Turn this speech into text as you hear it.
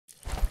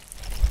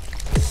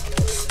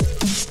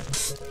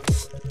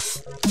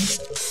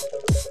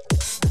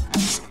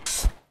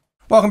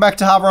Welcome back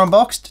to Hardware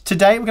Unboxed.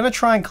 Today we're going to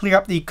try and clear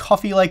up the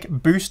Coffee Lake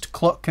boost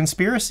clock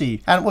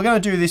conspiracy. And we're going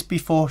to do this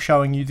before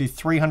showing you the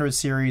 300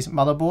 series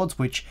motherboards,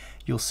 which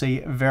you'll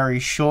see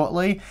very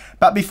shortly.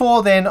 But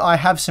before then, I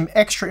have some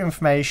extra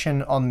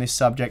information on this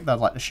subject that I'd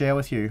like to share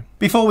with you.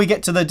 Before we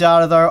get to the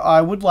data though, I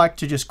would like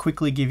to just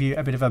quickly give you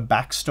a bit of a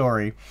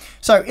backstory.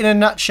 So in a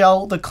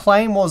nutshell, the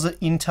claim was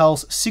that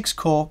Intel's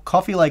 6-core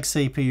Coffee Lake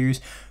CPUs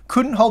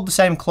couldn't hold the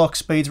same clock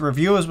speeds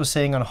reviewers were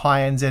seeing on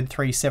high-end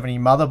Z370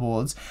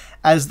 motherboards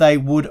as they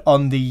would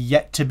on the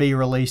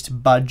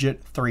yet-to-be-released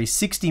budget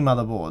 360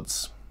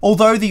 motherboards.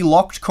 Although the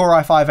locked Core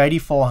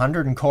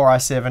i5-8400 and Core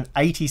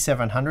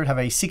i7-8700 have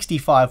a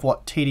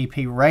 65-watt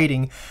TDP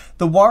rating,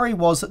 the worry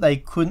was that they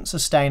couldn't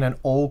sustain an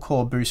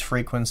all-core boost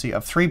frequency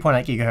of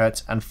 3.8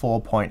 GHz and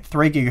 4.3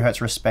 GHz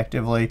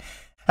respectively.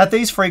 At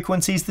these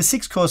frequencies, the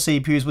 6-core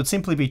CPUs would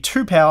simply be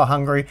too power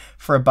hungry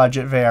for a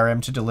budget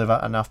VRM to deliver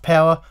enough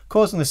power,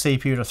 causing the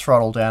CPU to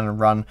throttle down and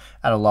run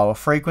at a lower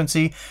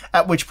frequency,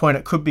 at which point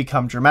it could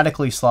become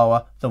dramatically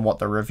slower than what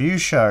the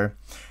reviews show.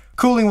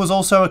 Cooling was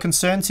also a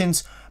concern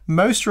since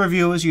most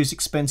reviewers use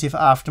expensive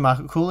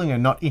aftermarket cooling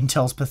and not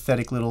Intel's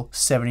pathetic little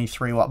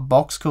 73-watt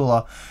box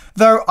cooler.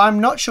 Though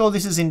I'm not sure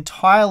this is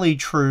entirely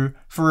true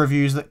for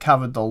reviews that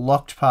covered the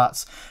locked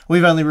parts.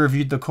 We've only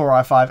reviewed the Core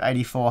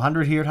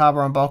i5-8400 here at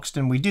Hardware Unboxed,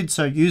 and we did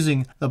so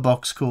using the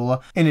box cooler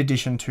in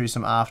addition to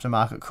some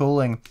aftermarket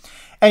cooling.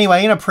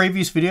 Anyway, in a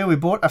previous video, we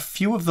bought a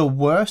few of the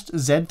worst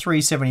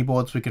Z370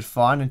 boards we could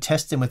find and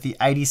tested them with the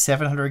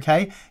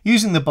 8700K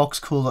using the box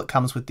cooler that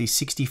comes with the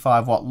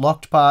 65-watt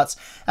locked parts,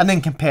 and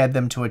then compared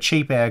them to a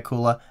cheap air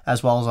cooler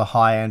as well as a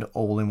high-end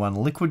all-in-one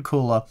liquid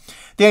cooler.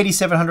 The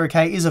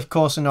 8700K is of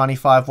course a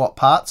 95-watt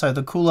part, so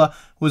the cooler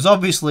was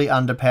obviously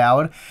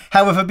underpowered.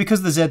 However,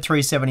 because the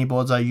Z370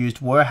 boards I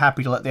used were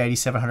happy to let the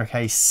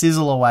 8700K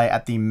sizzle away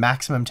at the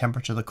maximum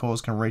temperature the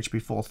cores can reach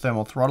before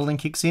thermal throttling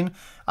kicks in,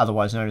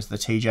 otherwise known as the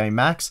TJ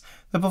Max,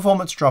 the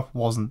performance drop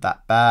wasn't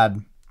that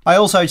bad. I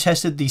also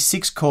tested the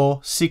 6-core,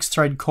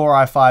 6-thread Core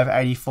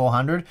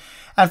i5-8400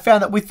 and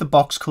found that with the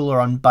box cooler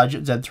on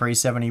budget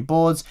Z370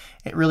 boards,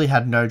 it really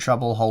had no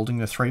trouble holding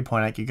the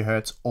 3.8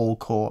 GHz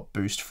all-core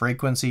boost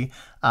frequency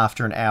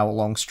after an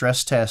hour-long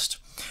stress test.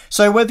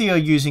 So whether you're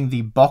using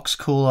the box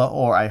cooler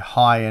or a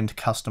high-end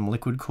custom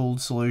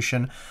liquid-cooled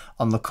solution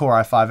on the Core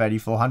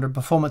i5-8400,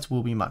 performance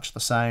will be much the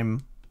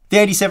same. The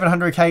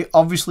 8700K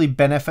obviously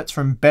benefits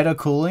from better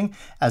cooling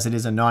as it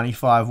is a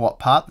 95-watt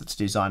part that's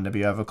designed to be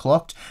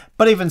overclocked,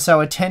 but even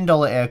so a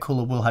 $10 air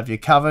cooler will have you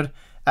covered,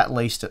 at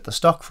least at the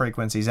stock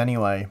frequencies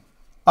anyway.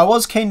 I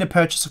was keen to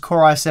purchase a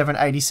Core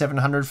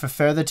i7-8700 for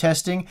further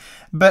testing,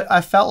 but I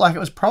felt like it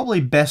was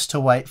probably best to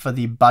wait for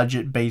the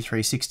budget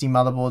B360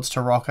 motherboards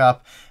to rock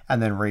up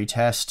and then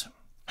retest.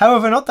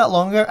 However, not that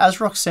long ago,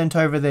 Asrock sent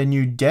over their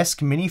new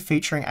DeskMini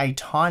featuring a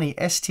tiny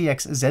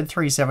STX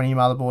Z370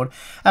 motherboard,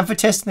 and for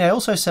testing they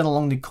also sent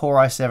along the Core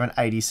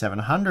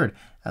i7-8700,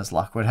 as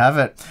luck would have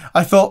it.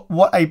 I thought,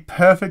 what a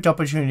perfect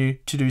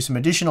opportunity to do some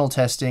additional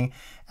testing,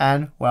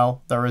 and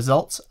well, the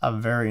results are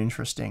very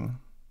interesting.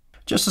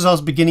 Just as I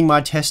was beginning my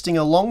testing,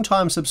 a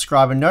long-time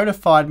subscriber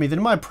notified me that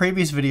in my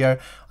previous video,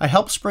 I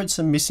helped spread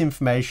some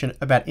misinformation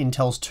about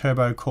Intel's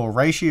turbo core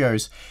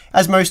ratios.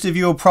 As most of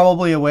you are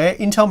probably aware,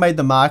 Intel made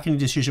the marketing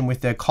decision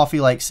with their Coffee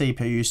Lake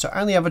CPUs to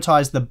only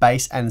advertise the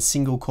base and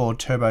single-core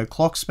turbo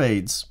clock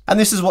speeds. And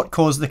this is what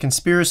caused the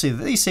conspiracy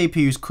that these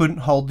CPUs couldn't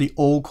hold the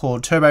all-core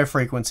turbo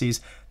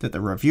frequencies that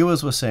the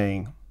reviewers were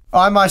seeing.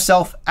 I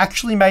myself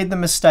actually made the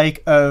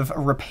mistake of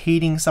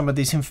repeating some of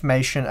this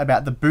information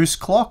about the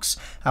boost clocks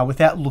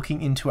without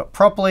looking into it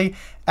properly,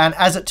 and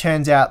as it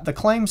turns out, the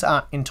claims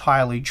aren't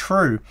entirely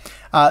true.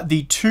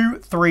 The 2,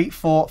 3,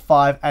 4,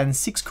 5, and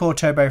 6-core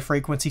turbo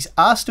frequencies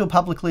are still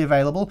publicly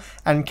available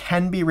and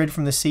can be read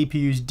from the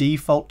CPU's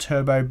default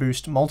turbo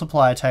boost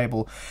multiplier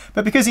table.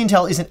 But because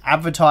Intel isn't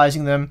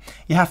advertising them,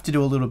 you have to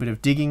do a little bit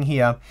of digging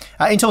here.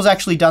 Intel's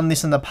actually done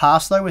this in the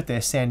past though with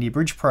their Sandy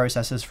Bridge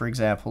processors, for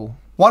example.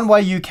 One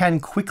way you can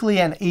quickly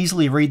and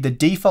easily read the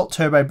default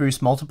turbo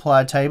boost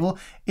multiplier table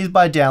is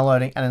by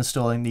downloading and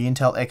installing the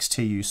Intel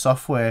XTU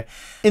software.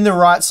 In the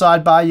right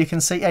sidebar, you can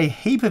see a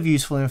heap of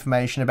useful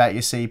information about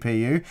your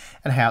CPU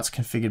and how it's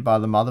configured by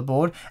the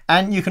motherboard,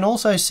 and you can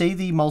also see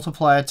the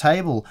multiplier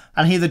table,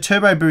 and here the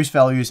turbo boost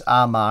values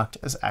are marked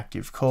as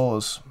active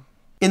cores.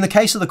 In the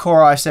case of the Core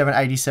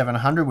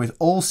i7-8700 with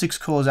all 6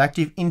 cores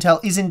active, Intel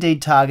is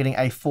indeed targeting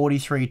a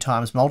 43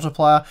 times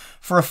multiplier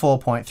for a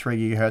 4.3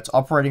 GHz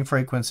operating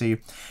frequency.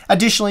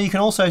 Additionally, you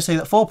can also see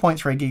that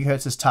 4.3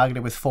 GHz is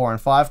targeted with 4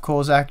 and 5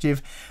 cores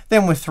active,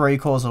 then with 3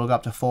 cores it'll go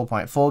up to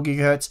 4.4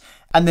 GHz,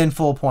 and then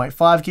 4.5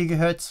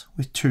 GHz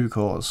with 2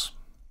 cores.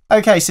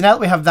 Okay, so now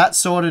that we have that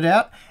sorted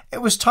out,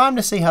 it was time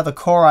to see how the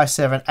Core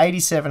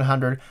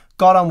i7-8700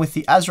 got on with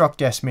the Asrock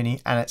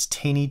DeskMini and its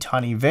teeny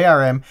tiny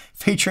VRM,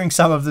 featuring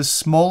some of the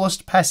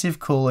smallest passive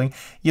cooling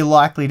you're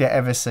likely to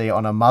ever see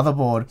on a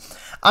motherboard.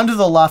 Under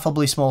the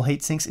laughably small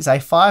heatsinks is a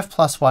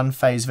 5+1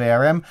 phase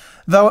VRM,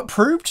 though it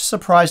proved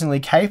surprisingly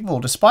capable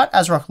despite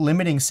Asrock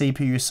limiting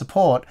CPU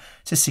support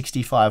to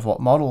 65-watt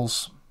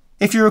models.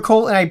 If you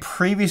recall, in a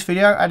previous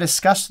video, I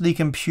discussed the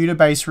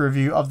computer-based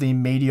review of the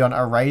Medion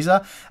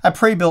Eraser, a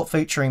pre-built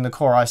featuring the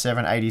Core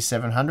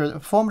i7-8700 that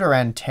performed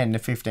around 10 to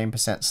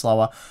 15%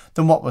 slower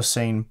than what was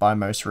seen by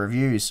most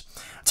reviews.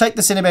 Take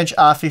the Cinebench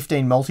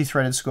R15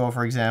 multi-threaded score,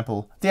 for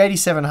example. The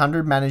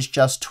 8700 managed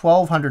just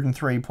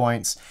 1,203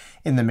 points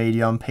in the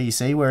Medion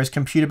PC, whereas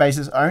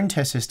Computerbase's own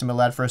test system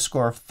allowed for a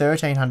score of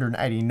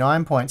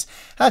 1,389 points.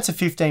 That's a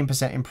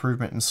 15%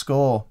 improvement in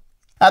score.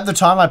 At the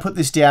time, I put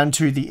this down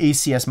to the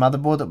ECS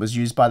motherboard that was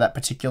used by that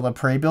particular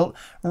pre-built,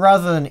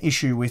 rather than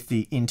issue with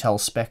the Intel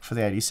spec for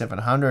the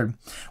 8700.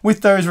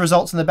 With those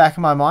results in the back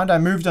of my mind, I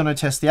moved on to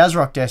test the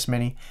Asrock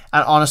DeskMini,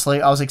 and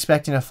honestly, I was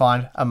expecting to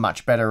find a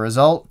much better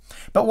result.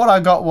 But what I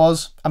got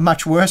was a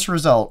much worse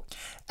result.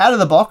 Out of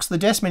the box, the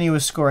DeskMini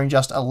was scoring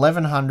just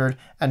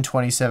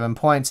 1,127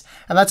 points,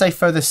 and that's a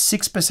further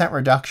 6%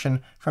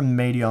 reduction from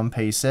the Medion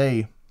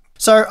PC.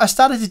 So I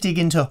started to dig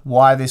into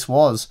why this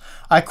was.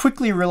 I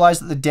quickly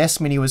realized that the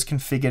DeskMini was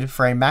configured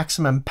for a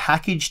maximum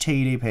package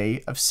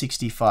TDP of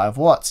 65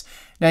 watts.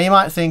 Now you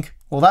might think,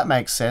 well, that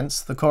makes sense.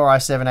 The Core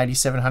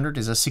i7-8700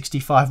 is a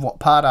 65 watt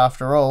part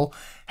after all.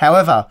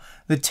 However,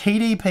 the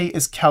TDP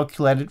is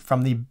calculated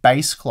from the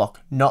base clock,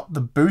 not the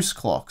boost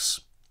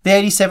clocks. The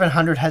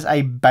 8700 has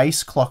a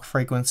base clock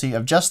frequency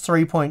of just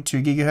 3.2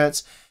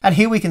 GHz, and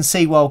here we can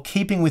see while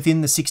keeping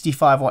within the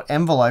 65 watt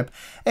envelope,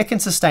 it can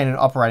sustain an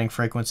operating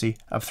frequency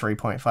of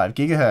 3.5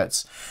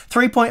 GHz.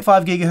 3.5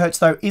 GHz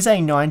though is a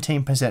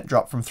 19%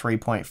 drop from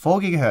 3.4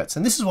 GHz,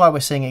 and this is why we're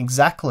seeing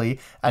exactly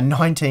a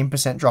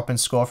 19% drop in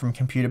score from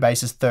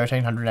Computerbase's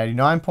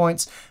 1,389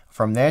 points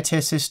from their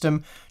test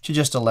system to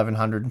just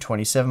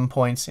 1,127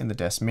 points in the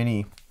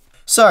DeskMini.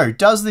 So,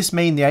 does this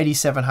mean the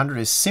 8700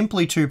 is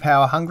simply too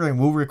power hungry and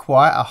will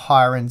require a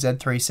higher end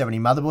Z370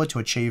 motherboard to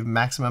achieve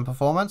maximum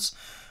performance?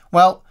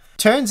 Well,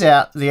 turns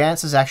out the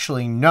answer is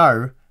actually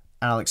no,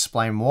 and I'll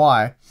explain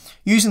why.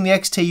 Using the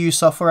XTU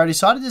software, I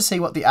decided to see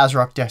what the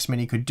Asrock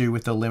DeskMini could do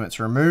with the limits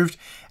removed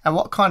and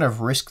what kind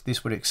of risk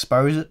this would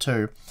expose it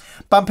to.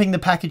 Bumping the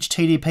package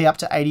TDP up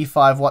to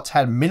 85 watts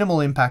had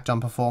minimal impact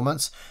on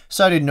performance,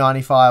 so did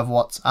 95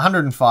 watts,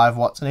 105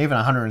 watts, and even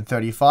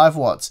 135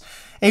 watts.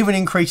 Even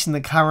increasing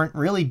the current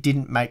really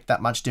didn't make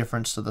that much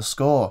difference to the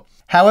score.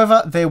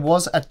 However, there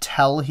was a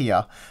tell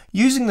here.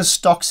 Using the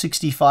stock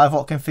 65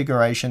 watt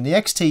configuration, the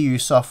XTU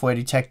software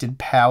detected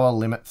power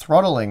limit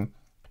throttling.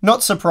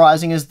 Not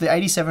surprising, as the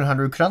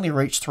 8700 could only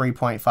reach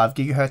 3.5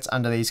 GHz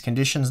under these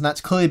conditions, and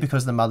that's clearly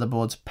because the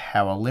motherboard's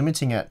power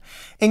limiting it.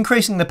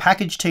 Increasing the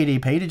package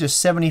TDP to just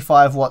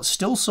 75 watts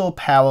still saw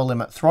power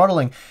limit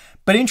throttling,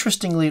 but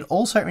interestingly it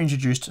also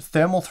introduced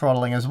thermal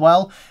throttling as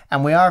well,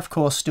 and we are of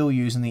course still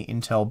using the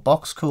Intel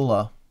box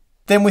cooler.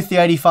 Then with the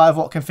 85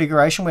 watt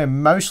configuration, we're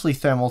mostly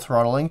thermal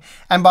throttling,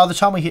 and by the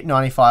time we hit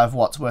 95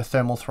 watts, we're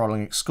thermal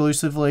throttling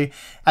exclusively,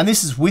 and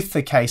this is with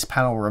the case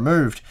panel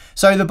removed.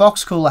 So the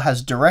box cooler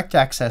has direct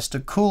access to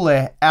cool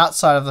air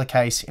outside of the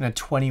case in a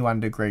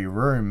 21-degree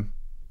room.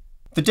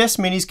 The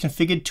DeskMini is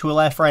configured to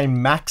allow for a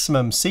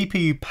maximum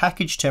CPU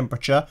package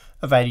temperature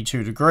of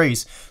 82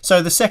 degrees.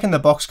 So the second the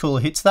box cooler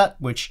hits that,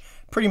 which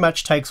pretty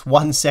much takes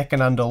 1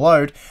 second under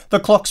load, the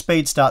clock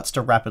speed starts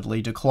to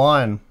rapidly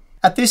decline.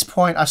 At this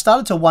point, I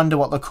started to wonder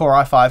what the Core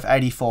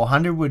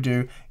i5-8400 would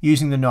do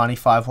using the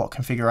 95 watt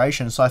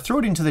configuration, so I threw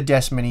it into the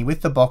DeskMini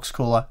with the box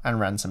cooler and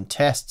ran some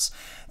tests.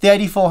 The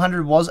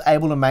 8400 was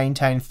able to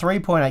maintain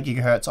 3.8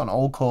 GHz on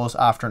all cores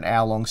after an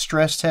hour-long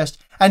stress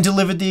test, and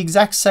delivered the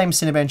exact same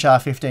Cinebench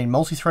R15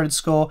 multi-threaded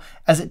score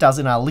as it does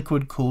in our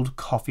liquid-cooled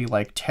Coffee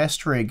Lake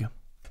test rig.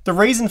 The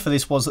reason for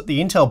this was that the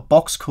Intel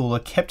box cooler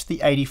kept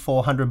the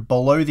 8400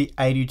 below the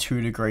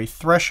 82-degree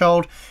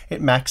threshold.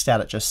 It maxed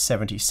out at just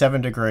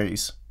 77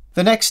 degrees.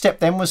 The next step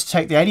then was to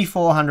take the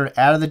 8400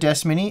 out of the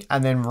DeskMini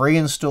and then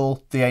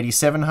reinstall the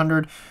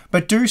 8700,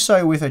 but do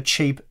so with a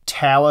cheap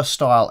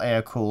tower-style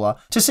air cooler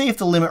to see if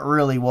the limit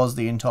really was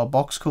the Intel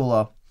box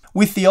cooler.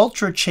 With the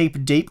ultra-cheap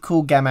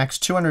Deepcool Gamax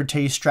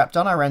 200T strapped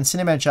on, I ran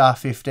Cinebench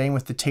R15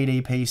 with the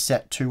TDP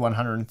set to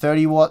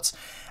 130 watts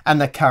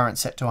and the current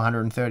set to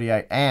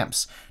 138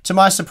 amps. To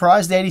my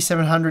surprise, the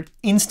 8700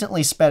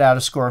 instantly sped out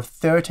a score of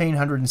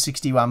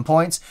 1,361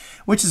 points,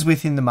 which is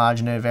within the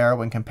margin of error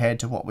when compared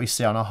to what we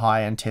see on a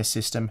high-end test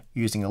system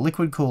using a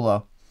liquid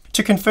cooler.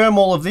 To confirm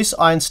all of this,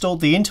 I installed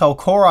the Intel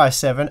Core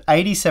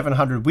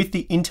i7-8700 with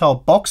the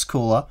Intel box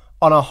cooler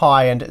on a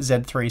high-end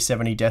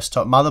Z370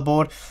 desktop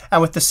motherboard,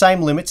 and with the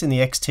same limits in the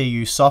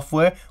XTU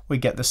software, we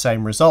get the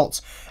same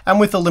results. And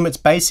with the limits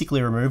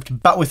basically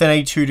removed, but with an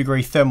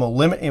 82-degree thermal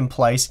limit in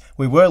place,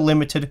 we were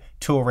limited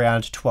to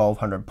around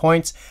 1,200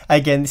 points.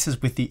 Again, this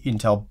is with the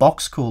Intel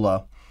box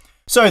cooler.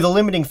 So the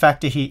limiting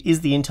factor here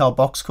is the Intel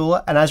box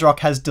cooler, and Asrock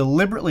has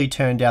deliberately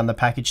turned down the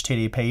package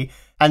TDP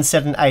and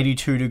set an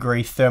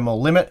 82-degree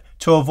thermal limit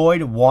to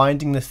avoid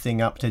winding the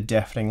thing up to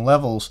deafening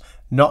levels,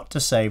 not to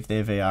save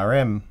their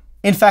VRM.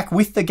 In fact,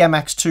 with the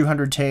Gamax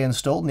 200T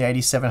installed and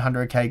the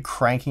 8700K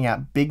cranking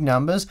out big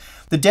numbers,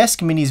 the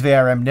DeskMini's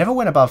VRM never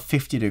went above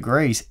 50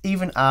 degrees,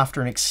 even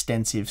after an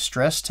extensive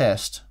stress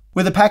test.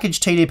 With a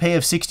packaged TDP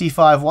of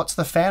 65 watts,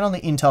 the fan on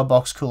the Intel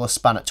box cooler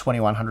spun at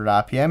 2100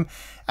 RPM,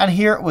 and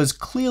here it was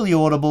clearly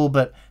audible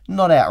but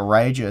not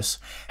outrageous.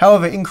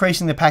 However,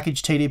 increasing the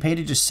packaged TDP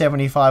to just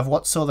 75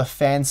 watts saw the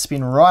fan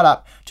spin right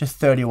up to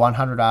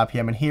 3100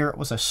 RPM, and here it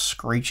was a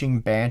screeching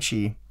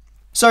banshee.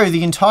 So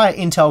the entire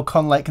Intel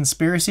Con Lake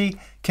conspiracy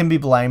can be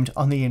blamed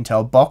on the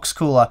Intel box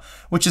cooler,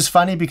 which is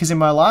funny because in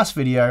my last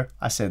video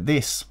I said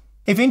this.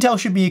 If Intel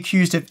should be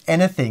accused of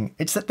anything,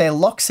 it's that their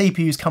locked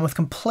CPUs come with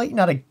complete and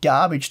utter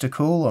garbage to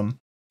cool them.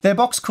 Their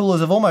box coolers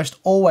have almost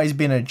always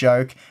been a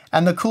joke,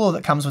 and the cooler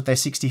that comes with their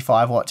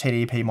 65 watt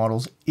TDP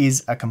models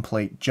is a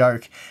complete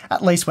joke,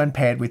 at least when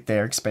paired with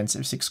their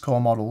expensive 6-core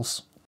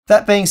models.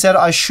 That being said,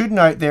 I should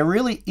note there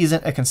really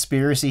isn't a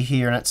conspiracy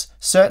here, and it's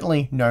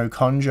certainly no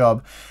con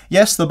job.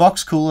 Yes, the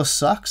box cooler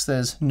sucks,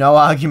 there's no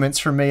arguments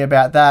from me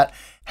about that.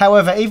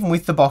 However, even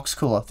with the box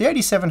cooler, the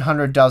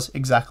 8700 does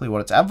exactly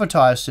what it's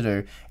advertised to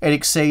do. It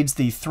exceeds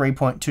the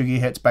 3.2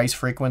 GHz base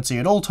frequency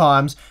at all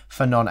times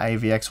for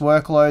non-AVX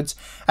workloads,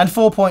 and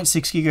 4.6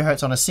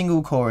 GHz on a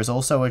single core is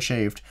also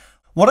achieved.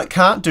 What it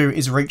can't do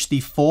is reach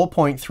the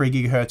 4.3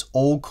 GHz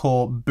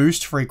all-core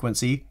boost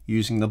frequency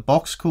using the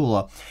box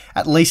cooler,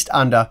 at least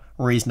under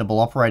reasonable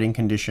operating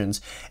conditions.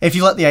 If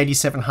you let the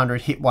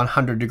 8700 hit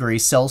 100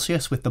 degrees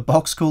Celsius with the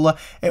box cooler,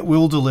 it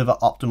will deliver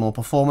optimal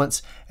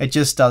performance. It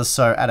just does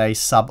so at a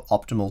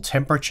suboptimal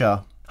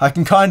temperature. I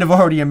can kind of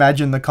already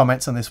imagine the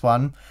comments on this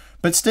one.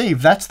 But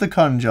Steve, that's the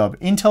con job.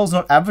 Intel's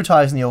not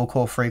advertising the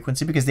all-core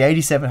frequency because the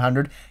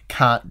 8700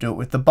 can't do it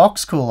with the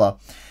box cooler.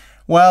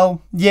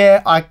 Well,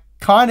 yeah, I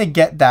kind of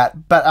get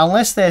that, but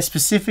unless they're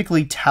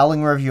specifically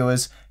telling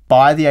reviewers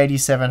buy the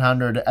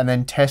 8700 and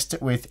then test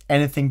it with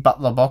anything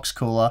but the box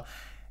cooler,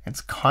 it's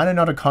kind of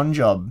not a con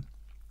job.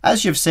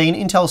 As you've seen,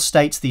 Intel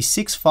states the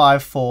 6,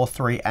 5, 4,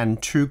 3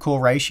 and 2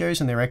 core ratios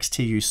in their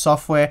XTU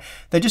software.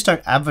 They just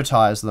don't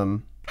advertise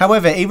them.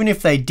 However, even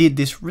if they did,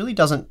 this really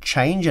doesn't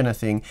change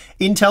anything.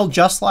 Intel,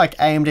 just like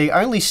AMD,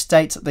 only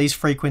states that these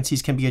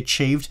frequencies can be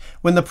achieved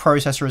when the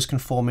processor is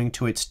conforming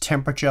to its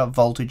temperature,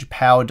 voltage,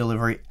 power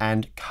delivery,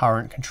 and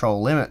current control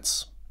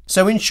limits.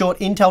 So in short,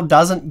 Intel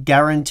doesn't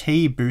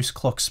guarantee boost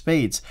clock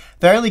speeds.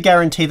 They only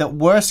guarantee that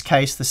worst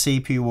case the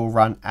CPU will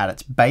run at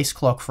its base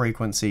clock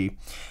frequency.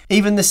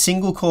 Even the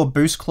single core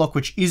boost clock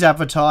which is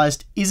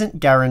advertised isn't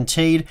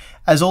guaranteed,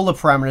 as all the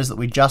parameters that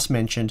we just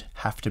mentioned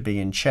have to be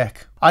in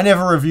check. I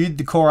never reviewed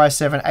the Core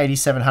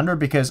i7-8700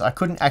 because I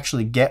couldn't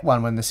actually get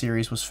one when the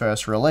series was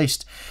first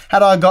released.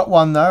 Had I got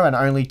one though and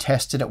only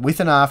tested it with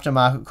an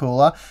aftermarket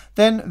cooler,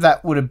 then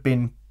that would have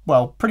been,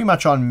 well, pretty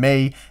much on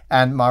me,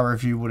 and my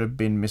review would have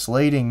been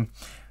misleading.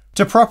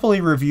 To properly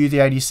review the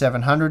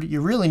 8700,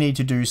 you really need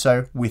to do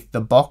so with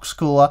the box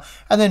cooler,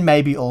 and then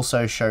maybe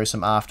also show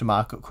some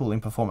aftermarket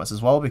cooling performance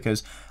as well,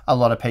 because a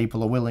lot of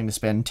people are willing to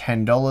spend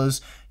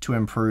 $10 to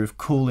improve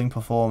cooling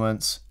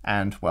performance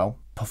and, well,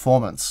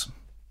 performance.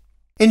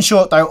 In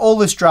short though, all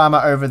this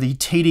drama over the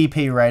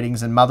TDP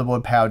ratings and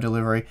motherboard power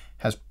delivery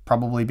has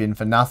probably been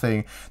for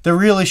nothing. The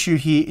real issue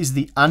here is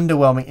the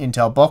underwhelming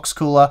Intel box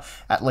cooler,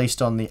 at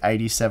least on the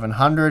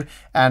 8700,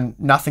 and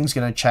nothing's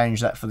going to change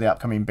that for the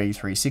upcoming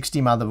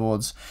B360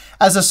 motherboards.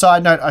 As a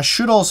side note, I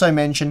should also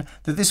mention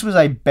that this was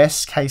a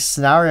best case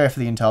scenario for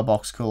the Intel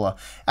box cooler,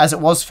 as it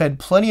was fed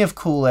plenty of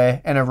cool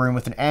air in a room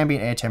with an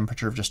ambient air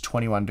temperature of just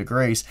 21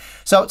 degrees,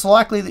 so it's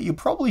likely that you'll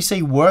probably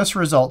see worse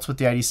results with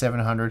the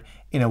 8700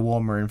 in a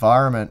warmer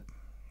environment.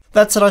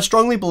 That said, I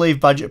strongly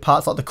believe budget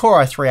parts like the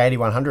Core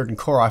i3-8100 and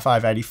Core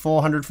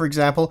i5-8400, for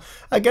example,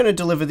 are going to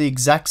deliver the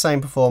exact same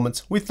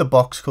performance with the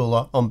box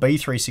cooler on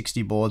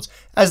B360 boards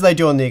as they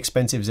do on the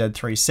expensive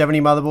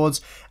Z370 motherboards,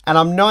 and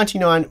I'm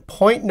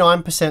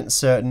 99.9%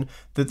 certain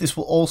that this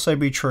will also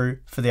be true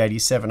for the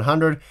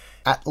 8700,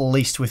 at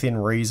least within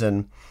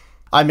reason.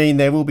 I mean,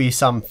 there will be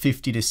some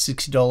 $50 to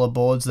 $60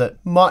 boards that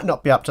might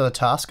not be up to the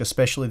task,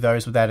 especially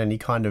those without any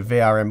kind of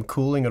VRM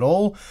cooling at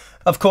all.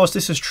 Of course,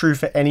 this is true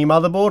for any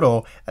motherboard,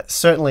 or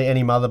certainly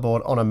any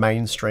motherboard on a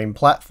mainstream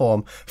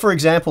platform. For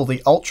example,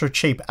 the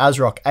ultra-cheap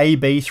Asrock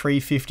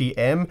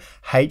AB350M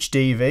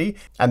HDV,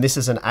 and this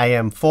is an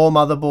AM4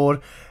 motherboard,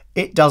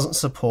 it doesn't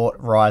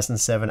support Ryzen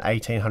 7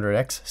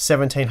 1800X,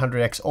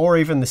 1700X, or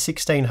even the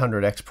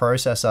 1600X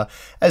processor,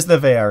 as the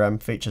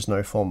VRM features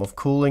no form of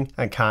cooling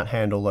and can't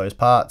handle those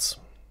parts.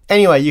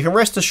 Anyway, you can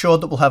rest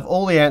assured that we'll have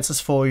all the answers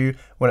for you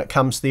when it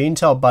comes to the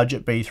Intel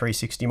budget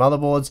B360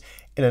 motherboards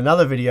in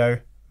another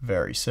video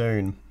very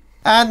soon.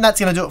 And that's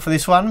going to do it for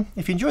this one.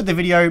 If you enjoyed the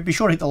video, be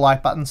sure to hit the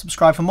like button,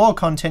 subscribe for more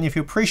content. If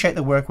you appreciate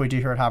the work we do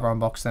here at Hardware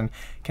Unboxed, then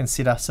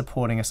consider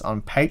supporting us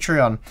on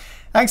Patreon.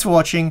 Thanks for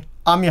watching.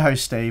 I'm your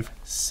host, Steve.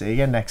 See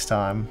you next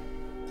time.